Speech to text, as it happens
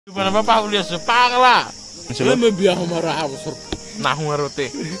Kenapa Pak Ulias pagla? Sila may biya humara ako sir.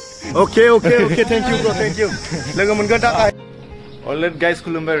 Nahumarote. Okay, thank you bro, thank you. Lagamun ka ta. Alright guys,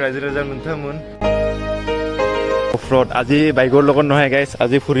 khulumbai Raja Muntamun. Offroad aji bike logon nohai guys,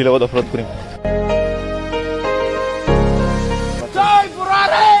 aji furi logot offroad kurim. Jai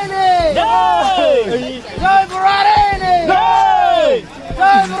Burarene! Jai! Jai Burarene! Jai!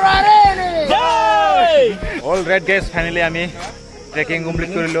 Jai Burarene! Jai! Alright guys, finally ami trekking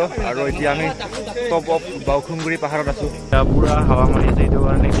complete korilo aru etia ami top of Baokhungri paharot asu. Ya pura hawa mari ase etu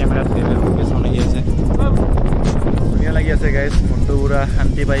karone camera location lagi ase. Dunia lagi ase guys, monto pura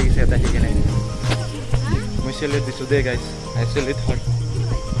shanti pai gise eta hikene. Moi salute disu de guys. I salute her.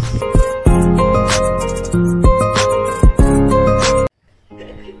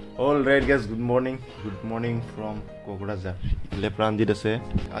 Alright guys, good morning from Kokorajar. Lepranjit ase.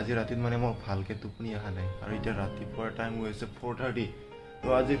 Aji ratit mane mo bhalke tupni aha nai. Aru eta ratipor time hoise 4:30. To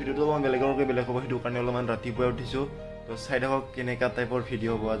aji video to mon belegorke beleg hobo hidu karne oloman ratipor uthisu. To side hok keneka type or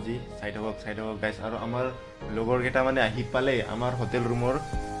video hobo aji. Side hok guys. Aru amar logor geta mane ahi pale amar hotel roomor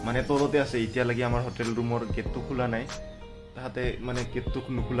mane tolote ase etia lagi amar hotel roomor gate to khula nai. Tahate mane gate to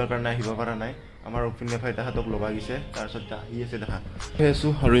nukular karne ahiba para nai. Amar opinion fight hatok loba gise tar sot ahi ase দেখা পেছো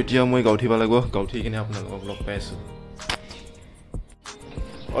আৰু এতিয়া মই গাউঠিবা লাগো গাউঠি কিনে আপোনালোকক লগ পাইছো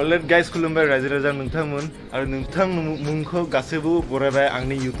already guys খুলুমবাই ৰাজৰাজাৰ নংথামুন আৰু নংথাম মুংখো গাছেবু বৰাবাই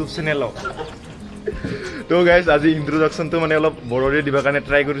আংনি YouTube চেনেলক তো গাইস আজি ইন্ট্ৰোডাকশন তো মানে অলপ বৰৰে দিবা কাৰণে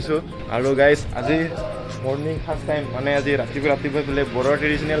ট্ৰাই কৰিছো আৰু গাইস আজি মৰ্নিং ফাৰ্স্ট টাইম মানে আজি ৰাতিপুৱা বলে বৰৰ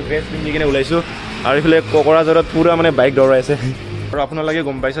ট্ৰেডিশনাল ড্ৰেছ পিন্ধি কিনে ওলাইছো আৰু ইফালে কোকৰাঝাৰত পুৰা মানে বাইক দৌৰাইছে আৰু আপোনালোকে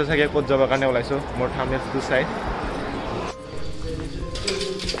গম পাইছে চাগে ক'ত যাব কাৰণে ওলাইছো মোৰ থাম্বনেলটো চাই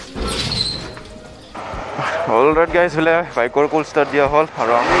অলৰাইট গাইস হলে বাইকৰ কুল ষ্টাৰ্ট দিয়া হল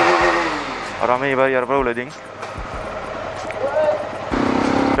আৰু আমি এবাৰ ইয়াৰ পৰা ওলাই দিম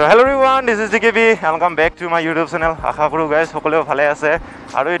So hello everyone, this is DKB. Welcome back to my YouTube channel. আশা কৰো গাইস সকলো ভালে আছে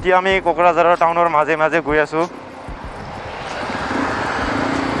আৰু এতিয়া আমি কোকৰাঝাৰৰ টাউনৰ মাজে গৈ আছো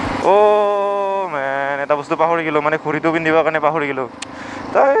ও man এটা বস্তু পাহৰি গিলো মানে ঘড়িটো পিন্ধিবা কাৰণে পাহৰি গিলো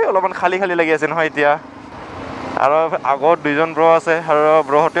তাই অলপমান খালি লাগি আছে নহয় এতিয়া আৰু আগত দুইজন ব্ৰ আছে আৰু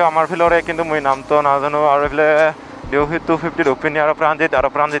ব্ৰহতেও আমাৰ ফিলৰে কিন্তু মই নামটো নাজানো আৰু এফালে দেউহিত 250 ওপেনি আৰু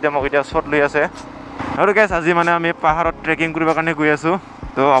প্ৰাণজিতে মোক এতিয়া শট লৈ আছে আৰু গাইস আজি মানে আমি পাহাৰত ট্ৰেকিং কৰিবৰ কাৰণে গৈ আছো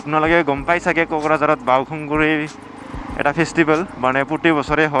তো আপোনালোকে গম পাই চাগে কোকৰাঝাৰত বাওখুংগুৰি এটা ফেষ্টিভেল মানে প্ৰতি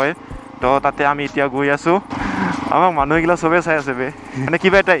বছৰে হয় তো তাতে আমি এতিয়া গৈ আছো আমাক মানুহগিলা সবে চাই আছে বে মানে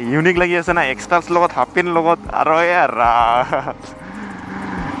কিবা এটা ইউনিক লাগি আছে না এক্সট্ৰাছ লগত হাফ পেন লগত আৰু এৰা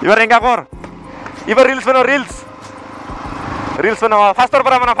ইবাৰ এঙ্গা কৰ ইবাৰ ৰিলছ বনাও ফাস্টৰ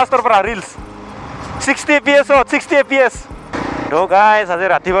পৰা ৰিলছ 60 fps তো গাইস আজি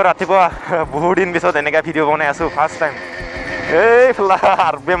ৰাতিপুৱা বহুত দিন পিছত এনেকা ভিডিঅ' বনাই আছো ফাৰ্স্ট টাইম এই ফলা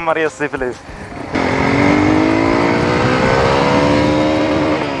আৰবেম মাৰি আছে ফলে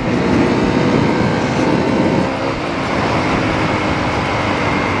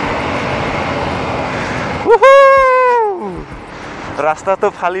ৰাস্তাটো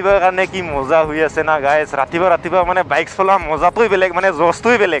ফালিবৰ কাৰণে কি মজা হৈ আছে না গাইস ৰাতিপুৱা মানে বাইক চলা মজাটোই বেলেগ মানে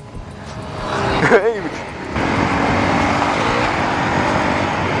জোছটোই বেলেগ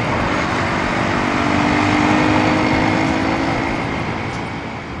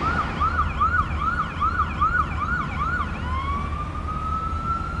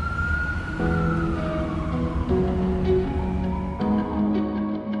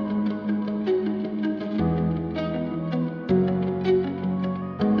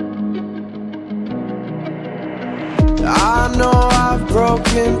I know I've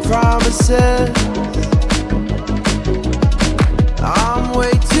broken promises. I'm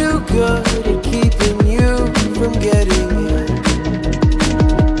way too good at keeping you from getting in.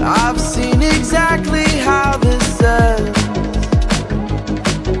 I've seen exactly how this ends.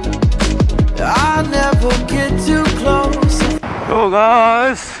 I never get too close. Oh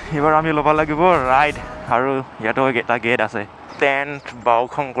guys, এবাৰ আমি লবা লাগিব ৰাইড আৰু ইয়াতো এটা গেট আছে 10th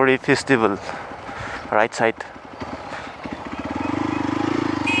বাওখুংগুৰি festival right side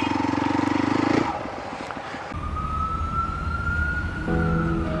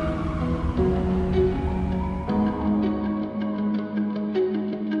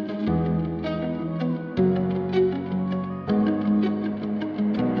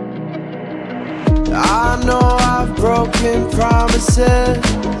I know I've broken promises.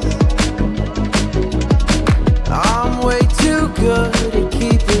 I'm way too good at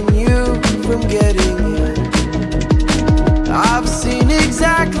keeping you from getting in. I've seen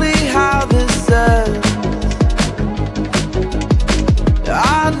exactly how this ends.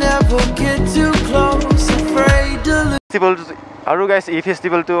 I never get too close, afraid to lose. আৰু আৰু guys এই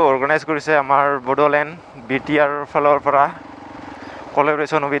ফেষ্টিভেলটো organise কৰিছে আমাৰ Bodoland BTR ফালৰ পৰা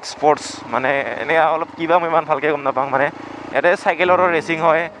কলেবৰেশ্যন with sports মানে এনেকৈ অলপ কিবা মই ইমান ভালকৈ গম নাপাওঁ মানে ইয়াতে চাইকেলৰো ৰেচিং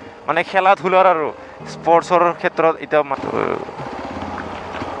হয় মানে খেলা ধূলাৰ আৰু স্পৰ্টছৰ ক্ষেত্ৰত এতিয়া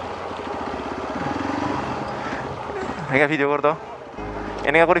এনেকৈ ভিডিঅ' কৰতো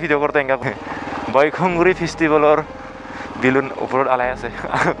এনেকৈ কৰি ভিডিঅ' কৰতো এনেকৈ বাওখুংগ্ৰি ফেষ্টিভেলৰ বেলুন ওপৰত আলাই আছে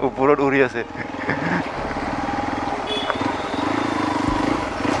ওপৰত উৰি আছে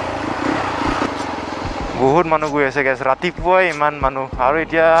বহুত মানুহ গৈ আছে গাইছ ৰাতিপুৱাই ইমান মানুহ আৰু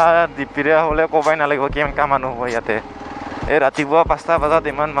এতিয়া দিপিৰে হ'লে ক'বাই নালাগিব কেনেকুৱা মানুহ হ'ব ইয়াতে এই ৰাতিপুৱা 5টা বজাত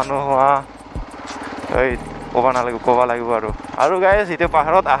ইমান মানুহ হোৱা এই ক'ব লাগিব আৰু গাইছ এতিয়া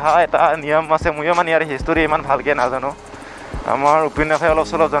পাহাৰত অহা এটা নিয়ম আছে ময়ো মানে ইয়াৰ হিষ্টৰী ইমান ভালকৈ নাজানো আমাৰ উপন্যাসে অলপ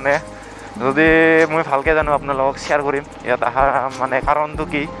চলপ জানে যদি মই ভালকৈ জানো আপোনালোকক শ্বেয়াৰ কৰিম ইয়াত অহা মানে কাৰণটো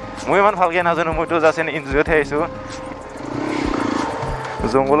কি মই ইমান ভালকৈ নাজানো মইতো জাষ্ট এনজয়তহে আহিছোঁ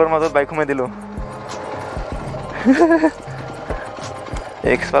জংঘলৰ মাজত বাইক সোমাই দিলোঁ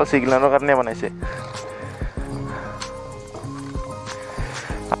এক্সপাল চিগনেলৰ কাৰণে বনাইছে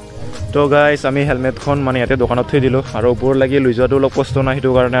তো গাইজ আমি হেলমেটখন মানে ইয়াতে দোকানত থৈ দিলোঁ আৰু ওপৰত লাগি লৈ যোৱাটো অলপ কষ্ট নাই সেইটো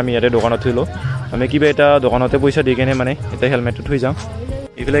কাৰণে আমি ইয়াতে দোকানত থৈলোঁ আমি কিবা এটা দোকানতে পইচা দি কেনে মানে এতিয়া হেলমেটটো থৈ যাওঁ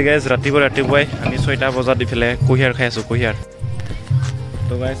এইফালে গাইজ ৰাতিপুৱাই আমি 6টা বজাত ইফালে কুঁহিয়াৰ খাই আছোঁ কুঁহিয়াৰ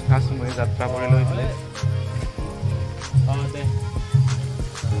তো গাইজ ফাৰ্ষ্ট মই যাত্ৰা কৰিলোঁ এইফালে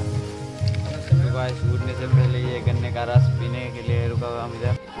घूमने से पहले ये गन्ने का रस पीने के लिए रुका हुआ हम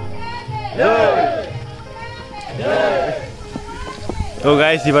इधर তো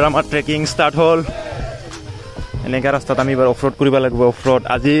গাইজ এবাৰ আমাৰ ট্ৰেকিং ষ্টাৰ্ট হ'ল এনেকুৱা ৰাস্তাত আমি এবাৰ অফৰোড কৰিব লাগিব অফৰোড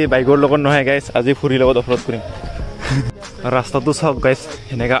আজি বাইকৰ লগত নহয় গাইজ আজি ফুৰিৰ লগত অফৰোড কৰিম ৰাস্তাটো চাওক গাইজ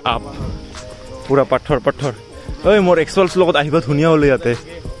এনেকুৱা আপ পুৰা পাথৰ ঐ মোৰ এক্সপালছ লগত আহিব ধুনীয়া হ'ল ইয়াতে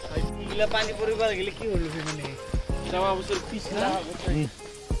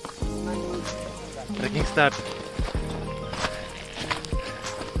ট্ৰেকিং ষ্টাৰ্ট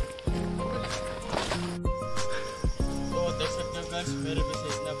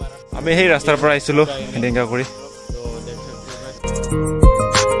আমি সেই ৰাস্তাৰ পৰা আহিছিলোঁ এনেকুৱা কৰি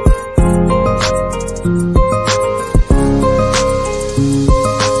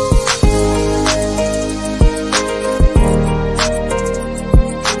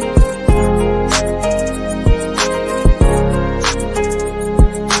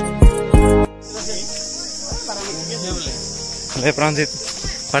প্ৰাঞ্জিত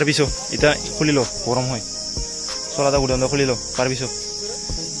পাৰিবিছ এতিয়া খুলি ল গৰম হয় চলাটা উদান খুলি ল পাৰিবিছ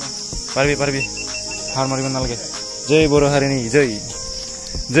পাৰিবি হাৰ মাৰিব নালাগে জয় বড়ো হাৰিণী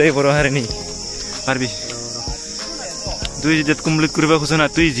জয় বড়ো হাৰিণী পাৰিবি তুই যেতিয়া কমপ্লিট কৰিব খোজ না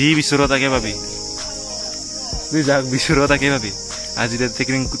তুই যি বিচৰা তাকে পাবি তুই যাক বিচৰা তাকে পাবি আজি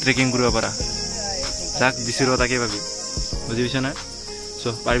ট্ৰেকিং কৰিব পাৰা যাক বিচৰা তাকে পাবি বুজি পাইছ না চ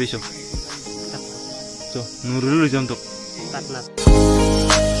পাৰিবি চ নুৰুলো লৈ যাম তোক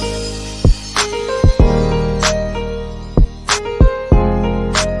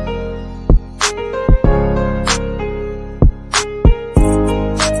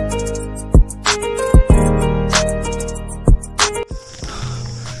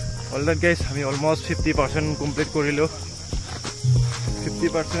অলৰেডি গাইজ আমি অলমষ্ট 50% কমপ্লিট কৰিলোঁ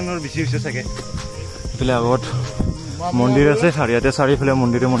 50%ৰ বেছি হৈছে চাগে এইফালে আগত মন্দিৰ আছে আৰু ইয়াতে চাৰিওফালে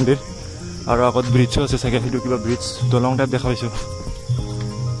মন্দিৰ আৰু আগত ব্ৰিজো আছে চাগে সেইটো কিবা ব্ৰিজ দলং টাইপ দেখা পাইছোঁ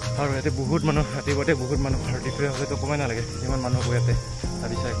আৰু ইয়াতে বহুত মানুহ ৰাতিপুৱাতে বহুত মানুহ ৰাতিপুৱা হয়তো কমাই নালাগে ইমান মানুহ হ'ব ইয়াতে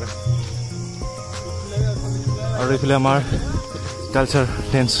ভাবিছা একবাৰ আৰু এইফালে আমাৰ কালচাৰ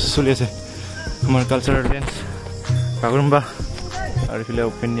ডেন্স চলি আছে আমাৰ কালচাৰেল ডেন্স বাগৰুম্বা আৰু এইফালে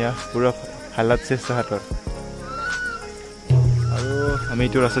উপন্যা পুৰা হালাত চেষ্টা হাতৰ আৰু আমি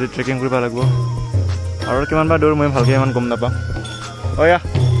এইটো ৰাস্তাতে ট্ৰেকিং কৰিব লাগিব আৰু কিমান বাৰ দৌৰ মই ভালকৈ ইমান গম নাপাওঁ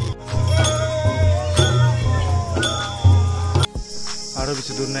আৰু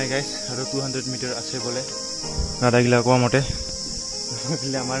বেছি দূৰ নাই গাইজ আৰু 200 মিটাৰ আছে বোলে দাদাগিলা কোৱা মতে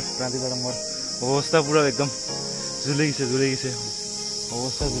আমাৰ প্ৰান্তিবাৰমৰ অৱস্থা পুৰা একদম জ্বলি গৈছে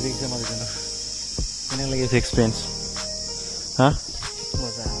অৱস্থা জ্বলি গৈছে মানুহজনৰ কেনে লাগিছে এক্সপিৰিয়েঞ্চ হা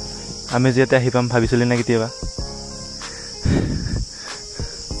আমি যিয়াতে আহি পাম ভাবিছিলি না কেতিয়াবা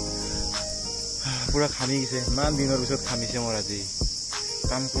পুৰা খামি গৈছে ইমান দিনৰ পিছত খামিছে মোৰ আজি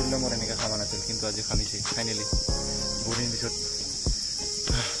কাম কৰিলে মোৰ এনেকৈ খামা নাছিল কিন্তু আজি খামিছে ফাইনেলি বহুত দিন পিছত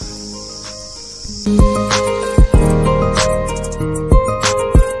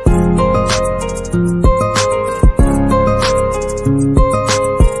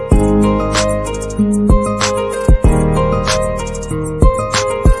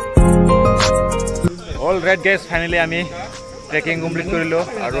অলৰাইট গাইজ ফাইনেলি আমি ট্ৰেকিং কমপ্লিট কৰিলোঁ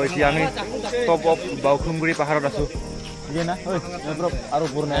আৰু এতিয়া আমি টপ অফ বাওখুংগুৰি পাহাৰত আছোঁ ঠিকে না আৰু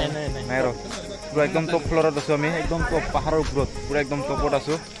ওপৰ নাই নাই ৰ পুৰা একদম টপ ফ্ল'ৰত আছোঁ আমি একদম টপ পাহাৰৰ ওপৰত পুৰা একদম টপত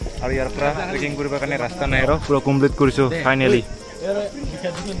আছোঁ আৰু ইয়াৰ পৰা ট্ৰেকিং কৰিবৰ কাৰণে ৰাস্তা নাই ৰ পুৰা কমপ্লিট কৰিছোঁ ফাইনেলি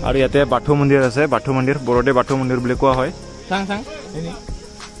আৰু ইয়াতে বাথৌ মন্দিৰ আছে বাথৌ মন্দিৰ বৰদে বাথৌ মন্দিৰ বুলি কোৱা হয়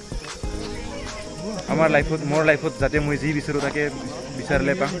আমাৰ লাইফত মোৰ লাইফত যাতে মই যি বিচাৰোঁ তাকে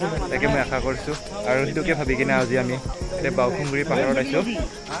বিচাৰিলে পাম তাকে মই আশা কৰিছোঁ আৰু সেইটোকে ভাবি কিনে আজি আমি এতিয়া বাওখুংগুৰি পাহাৰত আহিছোঁ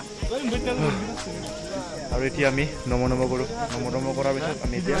আৰু এতিয়া আমি নম কৰোঁ নম কৰাৰ পিছত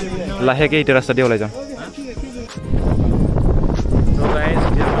আমি এতিয়া লাহেকৈ এতিয়া ৰাস্তা দি ওলাই যাম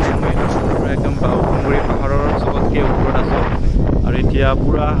একদম বাওখুংগুৰি পাহাৰৰ চবতকৈ ওপৰত আছোঁ আৰু এতিয়া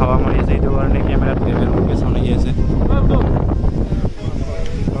পুৰা হাৱা মাৰি আছে এইটো কাৰণে কেমেৰাত চাউণ্ড আহি আছে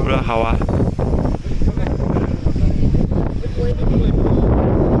পুৰা হাৱা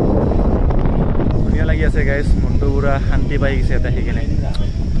ধুনীয়া লাগি আছে গাইজ মনটো পুৰা শান্তি পাই গৈছে এটা সেইকাৰণে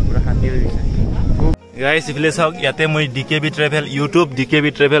পুৰা শান্তি হৈ গৈছে গাইজ ইফালে চাওক ইয়াতে মই DKB travel YouTube DKB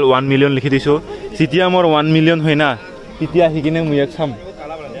travel 1 million লিখি দিছোঁ যেতিয়া মোৰ 1 মিলিয়ন হয় না তেতিয়া আহি কিনে মই ইয়াক চাম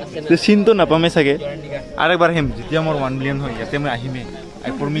চিনটো নাপামেই চাগে আৰু একবাৰ আহিম যেতিয়া মোৰ 1 মিলিয়ন হয় ইয়াতে মই আহিমেই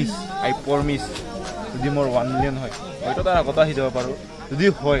আই প্ৰমিছ যদি মোৰ 1 মিলিয়ন হয় হয়তো তাৰ আগতে আহি যাব পাৰোঁ যদি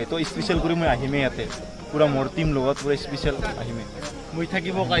হয় তো স্পেচিয়েল কৰি মই আহিমেই ইয়াতে পুৰা মোৰ টিম লগত পুৰা স্পেচিয়েল আহিমেই মই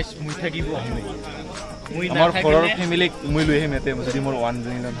থাকিব আহিমেই আমাৰ ঘৰৰ ফেমিলিক মই লৈ আহিম ইয়াতে যদি মোৰ 1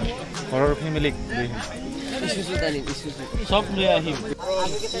 মিলিয়ন হয় ঘৰৰ ফেমিলিক লৈ আহিম সব লৈ আহিম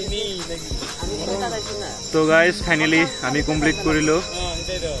তো গাইজ ফাইনেলি আমি কমপ্লিট কৰিলোঁ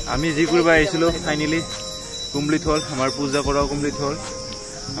আমি যি কৰিব আহিছিলোঁ ফাইনেলি কমপ্লিট হ'ল আমাৰ পূজা কৰাও কমপ্লিট হ'ল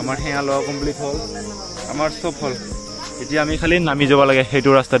আমাৰ সেৱা লোৱা কমপ্লিট হ'ল আমাৰ চব হ'ল এতিয়া আমি খালি নামি যাব লাগে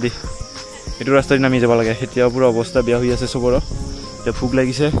সেইটো ৰাস্তা দি নামি যাব লাগে এতিয়া পুৰা অৱস্থা বেয়া হৈ আছে চবৰে এতিয়া ভোক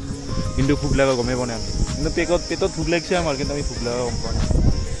লাগিছে কিন্তু ভোক লগা গমেই পোৱা নাই আমি কিন্তু পেটত ভোক লাগিছে আমাৰ কিন্তু আমি ভোক লগা গম পোৱা নাই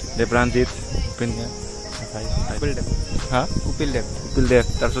দেৱৰাঞ্জিত কপিল দেৱ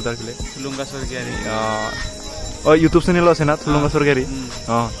তাৰপিছত আহিলে থুলুংগা স্বৰ্গীয়াৰী ইউটিউব চেনেলো আছে না থুলুংগা স্বৰ্গীয়াৰী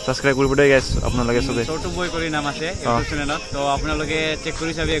ছাবস্ক্ৰাইব কৰিব দেই গাইজ আপোনালোকে চবে Sotu boy কৰি নাম আছে ইউটিউব চেনেলত তো আপোনালোকে চেক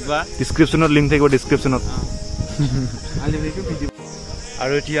কৰি চাবি একবাৰ ডিছক্ৰিপশ্যনত লিংক থাকিব ডিছক্ৰিপশ্যনত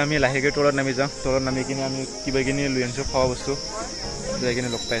আৰু এতিয়া আমি লাহেকৈ তলত নামি যাম তলত নামি কিনে আমি কিবা কিনি লৈ আনিছোঁ খোৱা বস্তু যাই কিনে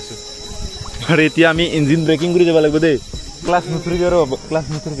লগ পাইছোঁ আৰু এতিয়া আমি ইঞ্জিন ব্ৰেকিং কৰি যাব লাগিব দেই ক্লাছ নুঠুৰিবি আৰু ক্লাছ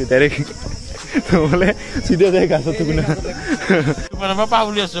নুঠুৰিবি ডাইৰেক্ট নহ'লে চিধা যায় গাছত থুকুনা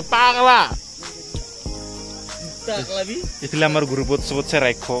এইফালে আমাৰ গ্ৰুপত চবতছে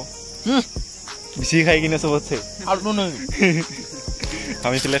ৰাক্ষ বেছি খাই কিনে চবতছে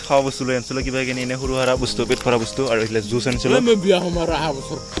আমি এইফালে খোৱা বস্তু লৈ আনিছিলোঁ কিবা কিনি এনে সৰু সুৰা বস্তু পেট ভৰা বস্তু আৰু এইফালে জুচ আনিছিলোঁ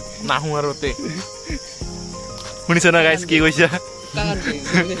নাহো আৰু শুনিছা না গাইজ কি কৈছা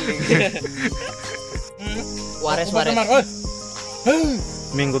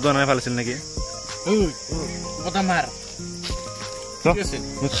মেংগোটো আনাই ভাল আছিল নেকি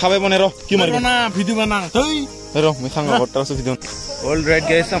খাবে বনে ৰ কি মাৰিব না ভিডিঅ' বনা ৰ মই খাং আগত আছো ভিডিঅ' অল ৰাইট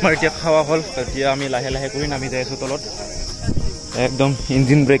গাইজ আমাৰ এতিয়া খাৱা হ'ল এতিয়া আমি লাহে লাহে কৰি নামি যাই আছোঁ তলত একদম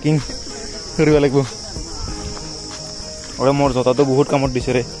ইঞ্জিন ব্ৰেকিং কৰিব লাগিব আৰু মোৰ জোতাটো বহুত কামত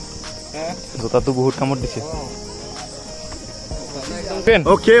দিছে ৰে জোতাটো বহুত কামত দিছে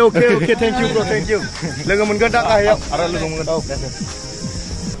Okay, thank you bro, thank you. Logo mun ganda ayo, ara logo mun ganda.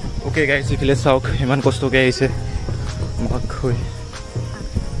 Okay guys, ifile sauk iman kostoke aise. Mak khoi.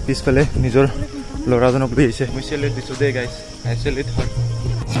 Pispale nijor lorajonok bi aise. Moi select disu de guys. I select her.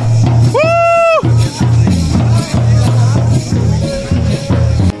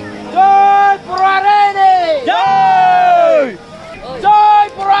 Jai Purarene! Jai! Jai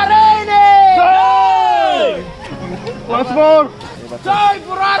Purarene! Jai! Once more. Jai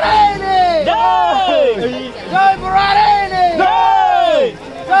Purarene! Jai! Jai Purarene! Jai!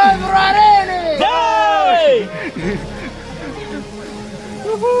 Jai Purarene! Jai!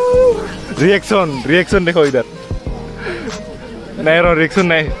 Reaction দেখো either নাই ৰ reaction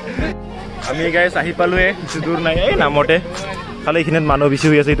নাই আমি গাইছ আহি পালোৱে বেছি দূৰ নাই এই নামতে খালি এইখিনিত মানুহ বেছি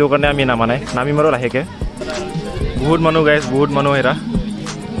হৈ আছে এইটো কাৰণে আমি নামা নাই নামিম আৰু লাহেকৈ বহুত মানুহ গাইছ বহুত মানুহ হেৰা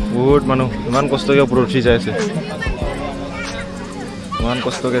বহুত মানুহ ইমান কষ্টকৈ ওপৰত উঠি যাই আছে ইমান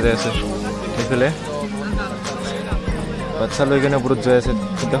কষ্টকৈ যাই আছে সেইফালে বাচ্চা লৈ কিনে ওপৰত যাই আছে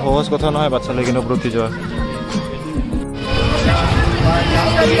এতিয়া সহজ কথা নহয় বাচ্চা লৈ কিনে ওপৰত উঠি যোৱা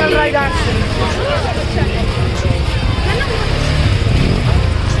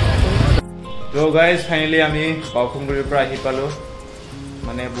তো গাইজ ফাইনেলি আমি বাওখুংগুৰিৰ পৰা আহি পালোঁ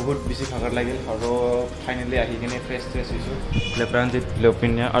মানে বহুত বেছি ভাগৰ লাগিল আৰু ফাইনেলি আহি কিনে ফ্ৰেছ হৈছোঁ লেপ্ৰাঞ্জিত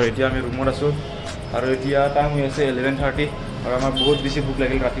লেপিনিয়া আৰু এতিয়া আমি ৰুমত আছোঁ আৰু এতিয়া টাইম হৈ আছে 11:30 আৰু আমাৰ বহুত বেছি ভোক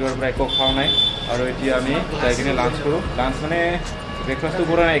লাগিল ৰাতিপুৱাৰ পৰা একো খোৱা নাই আৰু এতিয়া আমি যাই কিনে লাঞ্চ কৰোঁ লাঞ্চ মানে ব্ৰেকফাষ্টটো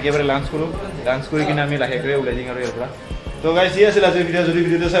কৰা নাই একেবাৰে লাঞ্চ কৰোঁ ডান্স কৰি কিনে আমি লাহেকৈ ওলাই দিম আৰু ইয়াৰ পৰা তো গাইজ যি আছিল আজিৰ ভিডিঅ' যদি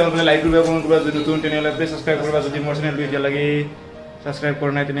ভিডিঅ'টো চাই আপোনালোকে লাইক কৰিব কমেণ্ট কৰিব যদি নতুন তেনেহ'লে প্লিজ ছাবস্ক্ৰাইব কৰিবা যদি মোৰ চেনেলটো এতিয়ালৈকে ছাবস্ক্ৰাইব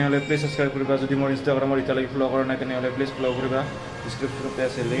কৰা নাই তেনেহ'লে প্লিজ ছাবস্ক্ৰাইব কৰিবা যদি মোৰ ইনষ্টাগ্ৰামৰ এতিয়ালৈকে ফ'ল' কৰা নাই তেনেহ'লে প্লিজ ফ'ল' কৰিবা ডিছক্ৰিপশ্যনতে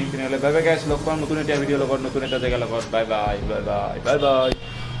আছে লিংক তেনেহ'লে বাই বাই গাইজ লগ পাম নতুন এটা ভিডিঅ'ৰ লগত নতুন এটা জেগাৰ লগত bye bye bye bye bye bye